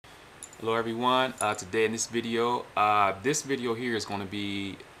Hello everyone. Today in this video here is going to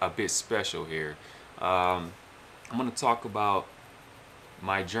be a bit special here. I'm going to talk about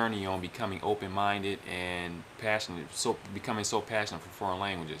my journey on becoming open-minded and passionate, becoming so passionate for foreign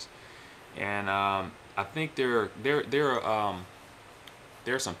languages. And I think there are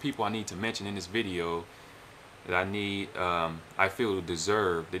some people I need to mention in this video that I feel they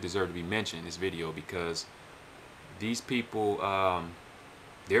deserve to be mentioned in this video because these people.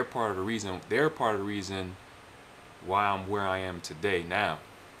 They're part of the reason why I'm where I am today now,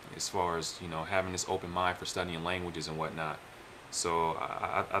 as far as having this open mind for studying languages and whatnot. So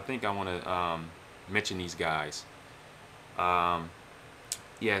I think I want to mention these guys.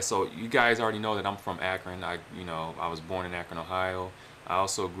 Yeah, so you guys already know that I'm from Akron. I was born in Akron, Ohio. I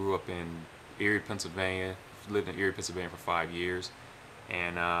also grew up in Erie, Pennsylvania. Lived in Erie, Pennsylvania for 5 years,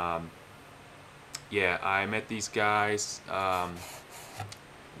 and yeah, I met these guys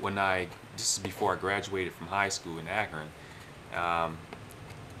when this is before I graduated from high school in Akron. Um,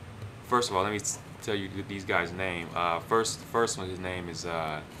 First of all, let me tell you these guys' name. The first one, his name is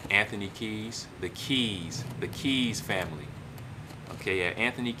Anthony Keys. The Keys family. Okay, yeah,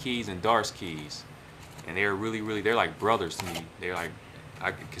 Anthony Keys and Darce Keys, and they're they're like brothers to me.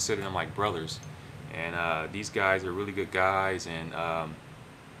 I consider them like brothers, and these guys are really good guys. And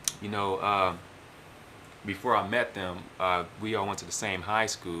you know, before I met them, we all went to the same high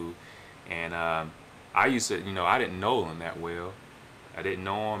school, and I used to, I didn't know them that well. I didn't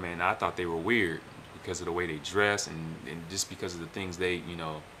know them, and I thought they were weird because of the way they dress and just because of the things the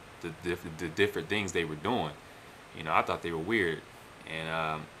different things they were doing. I thought they were weird,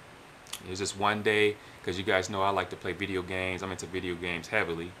 and it was just one day, because you guys know I like to play video games. I'm into video games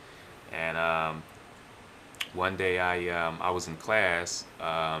heavily, and one day I was in class.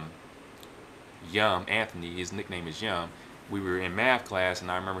 Yum, Anthony, his nickname is Yum. We were in math class,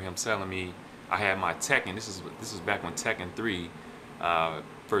 and I remember him telling me I had my Tekken. This is back when Tekken 3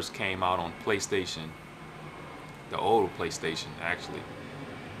 first came out on PlayStation, the old PlayStation actually.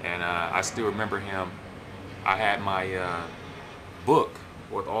 And I still remember him. I had my book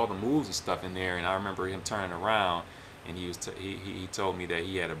with all the moves and stuff in there, and I remember him turning around, and he told me that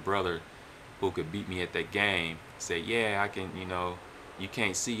he had a brother who could beat me at that game. Say, yeah, I can, you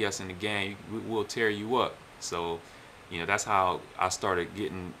can't see us in the game. We'll tear you up. So, that's how I started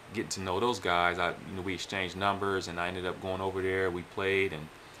getting to know those guys. We exchanged numbers, and I ended up going over there. We played, and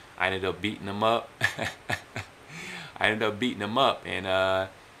I ended up beating them up. And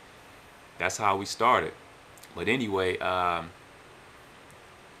that's how we started. But anyway,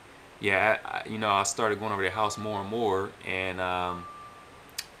 yeah, I started going over their house more and more, and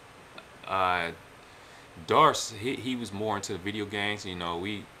Darce, he was more into video games. He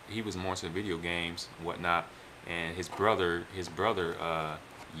was more into video games and whatnot. And his brother,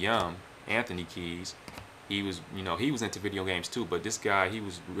 Yum, Anthony Keys, he was into video games too. But this guy, he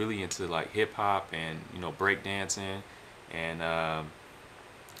was really into like hip hop and break dancing, and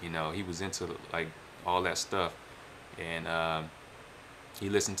he was into like all that stuff. And he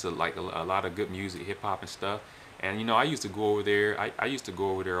listened to like a lot of good music, hip hop and stuff. And I used to go over there. I used to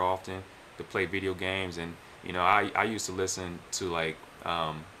go over there often to play video games, and I used to listen to like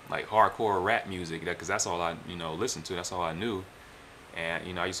hardcore rap music, because that's all I listened to. That's all I knew.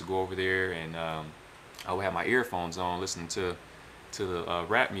 And I used to go over there, and I would have my earphones on, listening to the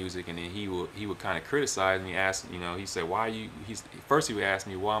rap music, and then he would kind of criticize me, ask, he said, why are you? First he would ask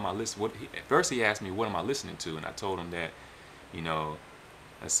me, why am I listening? First he asked me, what am I listening to? And I told him that, I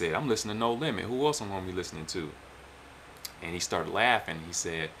said, I'm listening to No Limit. Who else am I gonna be listening to? And he started laughing. He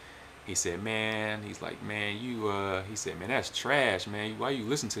said, man, he's like, man, he said, man, that's trash, man. Why you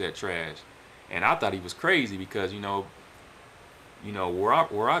listen to that trash? And I thought he was crazy because, where I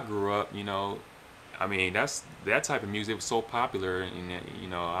grew up, I mean, that type of music was so popular,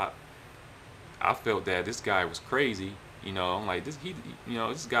 and I felt that this guy was crazy. I'm like, this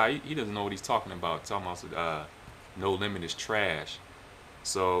guy, he doesn't know what he's talking about. Talking about No Limit is trash.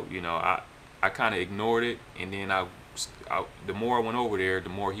 So I kind of ignored it, and then the more I went over there, the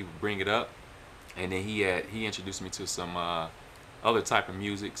more he would bring it up, and then he introduced me to some other type of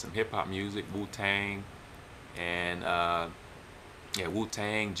music, some hip hop music, Wu-Tang, and yeah,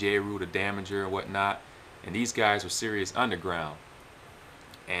 Wu-Tang, Jeru, the Damager, and whatnot. And these guys were serious underground.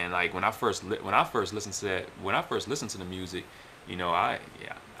 And like when I first listened to the music, I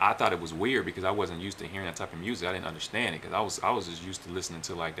thought it was weird because I wasn't used to hearing that type of music. I didn't understand it because I was just used to listening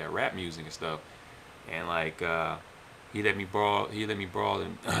to like that rap music and stuff. And like he let me borrow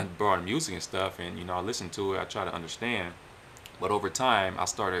borrow the music and stuff, and I listened to it. I try to understand. But over time, I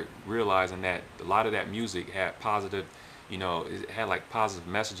started realizing that a lot of that music had positive, you know, it had like positive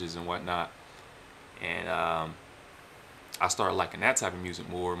messages and whatnot. And I started liking that type of music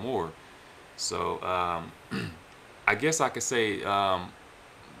more and more. So I guess I could say,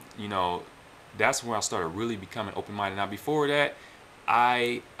 you know, that's when I started really becoming open-minded. Now before that,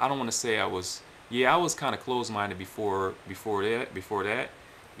 I don't want to say I was, yeah, I was kind of closed-minded before that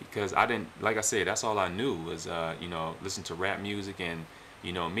because I didn't, like I said, that's all I knew was you know, listen to rap music. And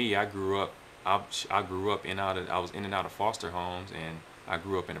you know me, I grew up I was in and out of foster homes, and I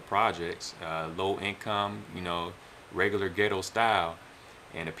grew up in the projects, low income, you know, regular ghetto style.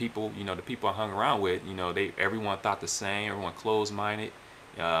 And the people, you know, the people I hung around with, you know, everyone thought the same, everyone closed-minded,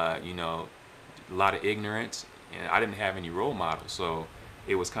 you know, a lot of ignorance, and I didn't have any role models, so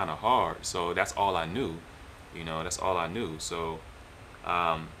it was kind of hard. So that's all I knew, you know, that's all I knew. So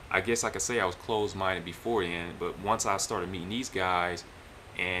I guess I could say I was closed-minded before then, but once I started meeting these guys,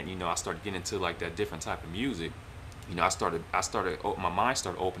 and you know, I started getting into like that different type of music, you know, my mind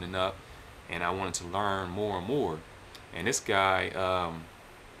started opening up, and I wanted to learn more and more. And this guy,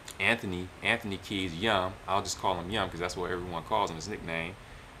 Anthony Keys Yum, I'll just call him Yum because that's what everyone calls him, his nickname.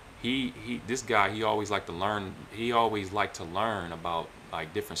 This guy, he always liked to learn. He always liked to learn about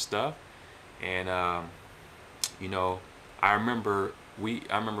like different stuff. And you know, I remember we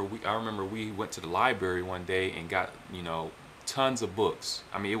went to the library one day and got, you know, tons of books.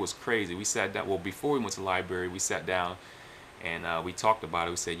 I mean, it was crazy. We sat down. Well, before we went to the library, we sat down and we talked about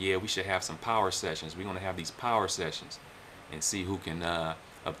it. We said, yeah, we should have some power sessions. We're gonna have these power sessions and see who can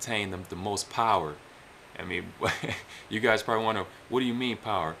obtain the most power. I mean, you guys probably wonder, what do you mean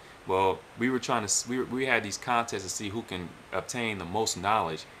power? Well, we were trying to, we had these contests to see who can obtain the most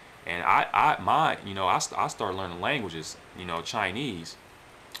knowledge. And I started learning languages, you know, Chinese.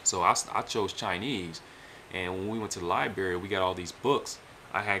 So I chose Chinese. And when we went to the library, we got all these books.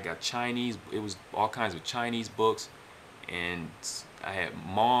 I had got Chinese, it was all kinds of Chinese books. And I had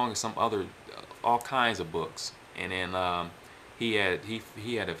Hmong, some other, all kinds of books. And then he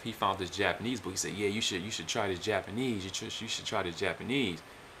found this Japanese book. He said, yeah, you should try this Japanese. You should try this Japanese.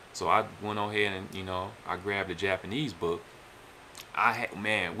 So I went on ahead and, you know, I grabbed the Japanese book.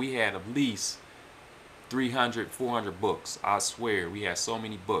 Man, we had at least 300, 400 books. I swear, we had so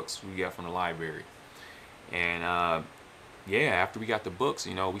many books we got from the library. And yeah, after we got the books,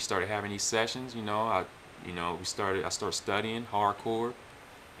 you know, we started having these sessions. You know, I started studying hardcore,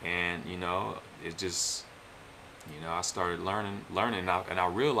 and you know, it just, you know, I started learning, and I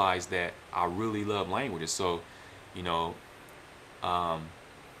realized that I really love languages. So, you know, I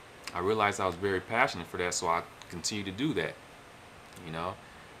realized I was very passionate for that, so I continued to do that, you know.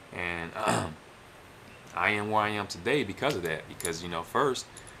 And I am where I am today because of that. Because, you know, first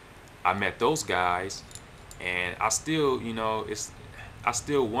I met those guys, and I still, you know, I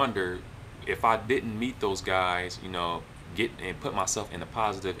still wonder if I didn't meet those guys, you know, get and put myself in a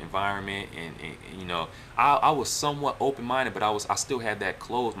positive environment, and you know, I was somewhat open-minded, but I still had that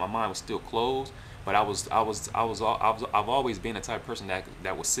closed. My mind was still closed, but I've always been the type of person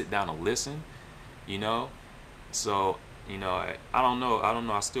that would sit down and listen, you know. So, you know, I don't know.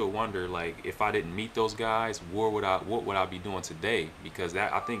 I still wonder, like, if I didn't meet those guys, what would I be doing today? Because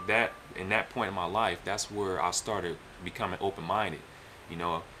I think that in that point in my life, that's where I started becoming open-minded, you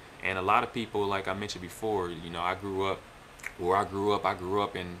know. And a lot of people, like I mentioned before, you know, I grew up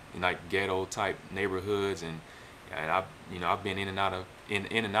in like ghetto type neighborhoods, and I've been in and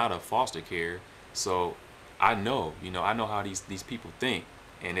out of foster care. So I know, you know, I know how these people think.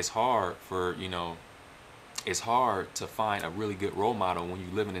 And it's hard for, you know, it's hard to find a really good role model when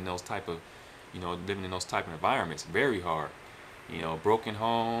you're living in those type of, you know, living in those type of environments. Very hard, you know, broken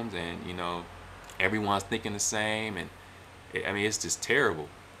homes, and you know, everyone's thinking the same. And I mean, it's just terrible.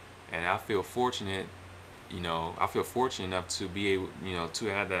 And I feel fortunate, you know, I feel fortunate enough to be able, you know, to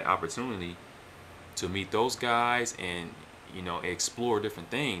have that opportunity to meet those guys, and you know, explore different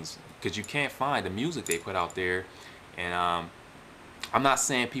things, because you can't find the music they put out there. And I'm not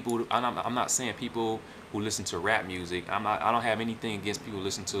saying people who listen to rap music. I don't have anything against people who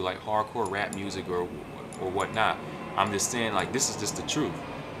listen to like hardcore rap music or whatnot. I'm just saying, like, this is just the truth.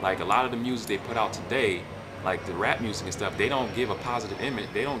 Like, a lot of the music they put out today, like the rap music and stuff, they don't give a positive image.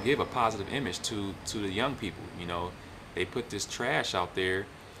 They don't give a positive image to the young people. You know, they put this trash out there,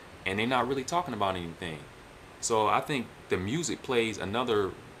 and they're not really talking about anything. So I think the music plays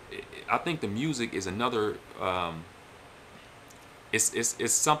another. I think the music is another.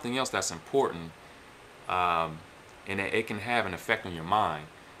 It's something else that's important, and it can have an effect on your mind.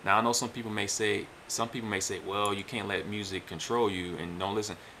 Now I know some people may say, well, you can't let music control you and don't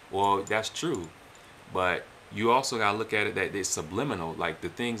listen. Well, that's true, but you also gotta look at it that it's subliminal. Like the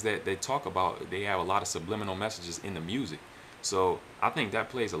things that they talk about, they have a lot of subliminal messages in the music. So I think that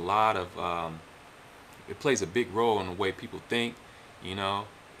plays a lot of it plays a big role in the way people think, you know.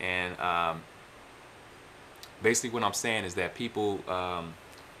 And basically what I'm saying is that people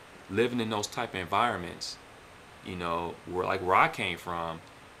living in those type of environments, you know, where I came from,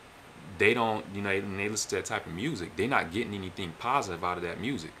 they don't, you know, when they listen to that type of music, they're not getting anything positive out of that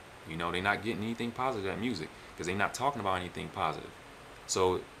music. You know, they're not getting anything positive out of that music because they're not talking about anything positive.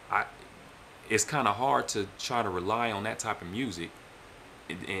 So I, it's kind of hard to try to rely on that type of music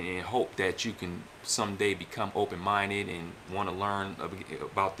and hope that you can someday become open-minded and want to learn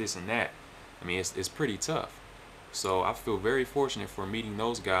about this and that. I mean, it's pretty tough. So I feel very fortunate for meeting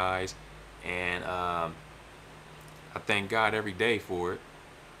those guys, and I thank God every day for it,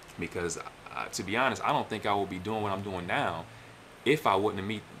 because to be honest, I don't think I would be doing what I'm doing now if I wouldn't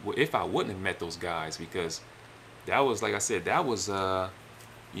have met those guys, because that was, like I said, that was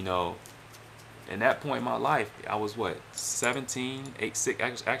you know, in that point in my life, I was what, 17, 8,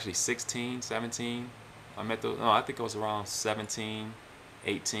 6, actually 16, 17. I met those, no, I think I was around 17,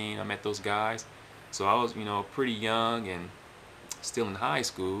 18. I met those guys. So I was, you know, pretty young and still in high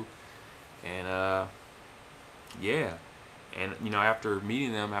school. And yeah. And, you know, after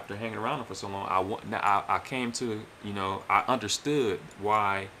meeting them, after hanging around them for so long, I came to, you know, I understood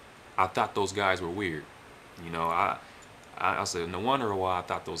why I thought those guys were weird. You know, I said, no wonder why I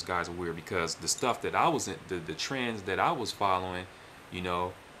thought those guys were weird, because the stuff that I was in, the trends that I was following, you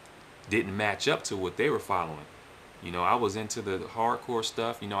know, didn't match up to what they were following. You know, I was into the hardcore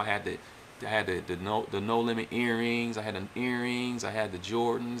stuff. You know, I had the no limit earrings. I had the earrings. I had the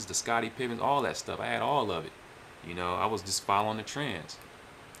Jordans, the Scottie Pippens, all that stuff. I had all of it. You know, I was just following the trends,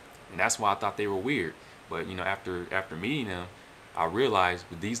 and that's why I thought they were weird. But you know, after meeting them, I realized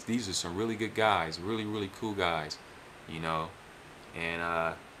these are some really good guys, really cool guys. You know,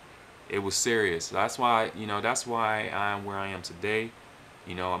 and it was serious. That's why, you know, that's why I'm where I am today.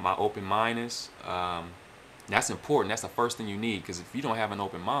 You know, my open mindedness. That's important. That's the first thing you need, because if you don't have an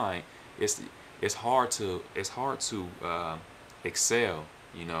open mind, it's hard to excel.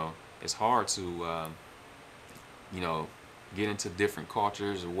 You know, it's hard to you know, get into different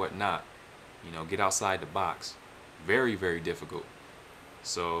cultures or whatnot. You know, get outside the box. Very difficult.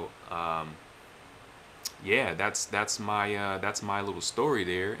 So yeah, that's my little story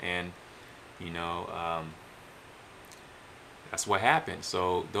there, and you know, that's what happened.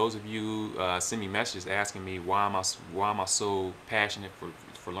 So those of you send me messages asking me why am I so passionate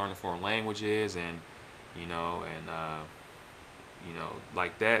for learning foreign languages, and you know, and you know,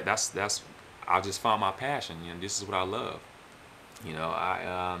 like that. That's I just found my passion. You know, this is what I love. You know,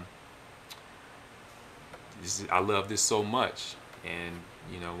 I love this so much. And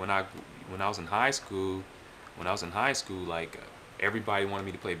you know, when I was in high school, like everybody wanted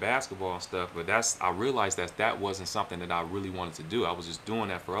me to play basketball and stuff, but I realized that wasn't something that I really wanted to do. I was just doing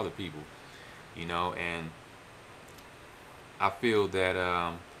that for other people, you know. And I feel that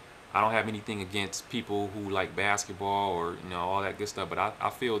I don't have anything against people who like basketball or, you know, all that good stuff, but I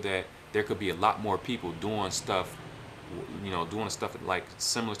feel that there could be a lot more people doing stuff, you know, doing stuff like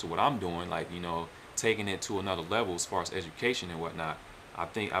similar to what I'm doing, like, you know, taking it to another level as far as education and whatnot. I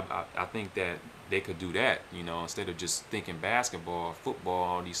think that they could do that, you know, instead of just thinking basketball, football,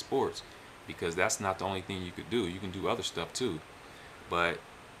 all these sports, because that's not the only thing you could do. You can do other stuff too. But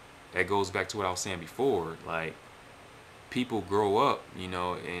that goes back to what I was saying before, like, people grow up, you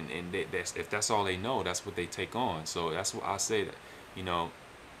know, and if that's all they know, that's what they take on. So that's what I say, that, you know,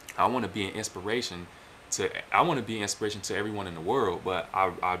 I want to be an inspiration to everyone in the world, but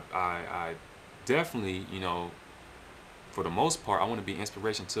I definitely, you know, for the most part, I want to be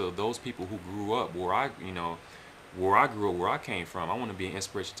inspiration to those people who grew up where I grew up, where I came from. I want to be an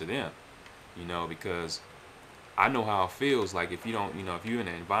inspiration to them, you know, because I know how it feels like if you don't, you know, if you're in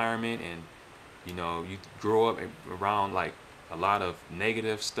an environment and, you know, you grow up around like a lot of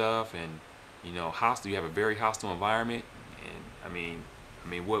negative stuff, and, you know, hostile, you have a very hostile environment, and I mean,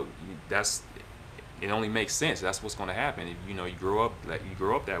 what that's it only makes sense. That's what's going to happen. If, you know, you grow up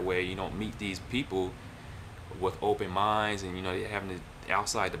that way, you don't meet these people with open minds, and, you know, having to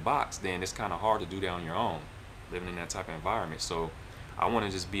outside the box, then it's kind of hard to do that on your own, living in that type of environment. So I want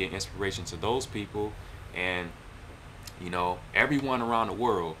to just be an inspiration to those people, and, you know, everyone around the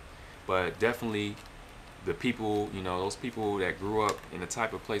world, but definitely the people, you know, those people that grew up in the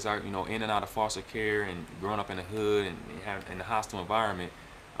type of place, you know, in and out of foster care and growing up in the hood and having in a hostile environment.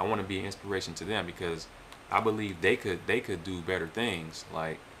 I want to be an inspiration to them, because I believe they could do better things.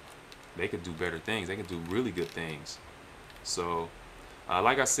 Like, they could do better things. They could do really good things. So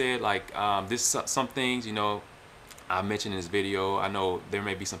like I said, like some things, you know, I mentioned in this video. I know there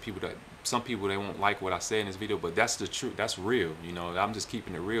may be some people that some people, they won't like what I say in this video, but that's the truth. That's real. You know, I'm just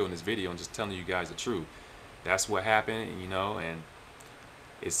keeping it real in this video and just telling you guys the truth. That's what happened, you know, and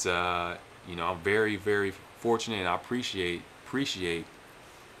it's you know, I'm very, very fortunate, and I appreciate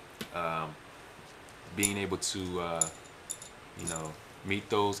being able to you know, meet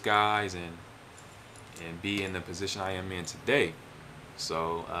those guys and be in the position I am in today.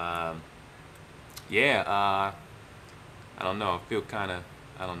 So yeah, I don't know, I feel kind of,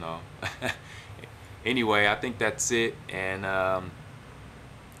 I don't know. Anyway, I think that's it, and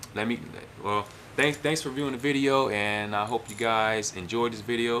well, thanks for viewing the video, and I hope you guys enjoyed this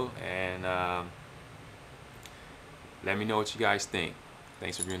video, and let me know what you guys think.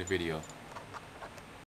 Thanks for viewing the video.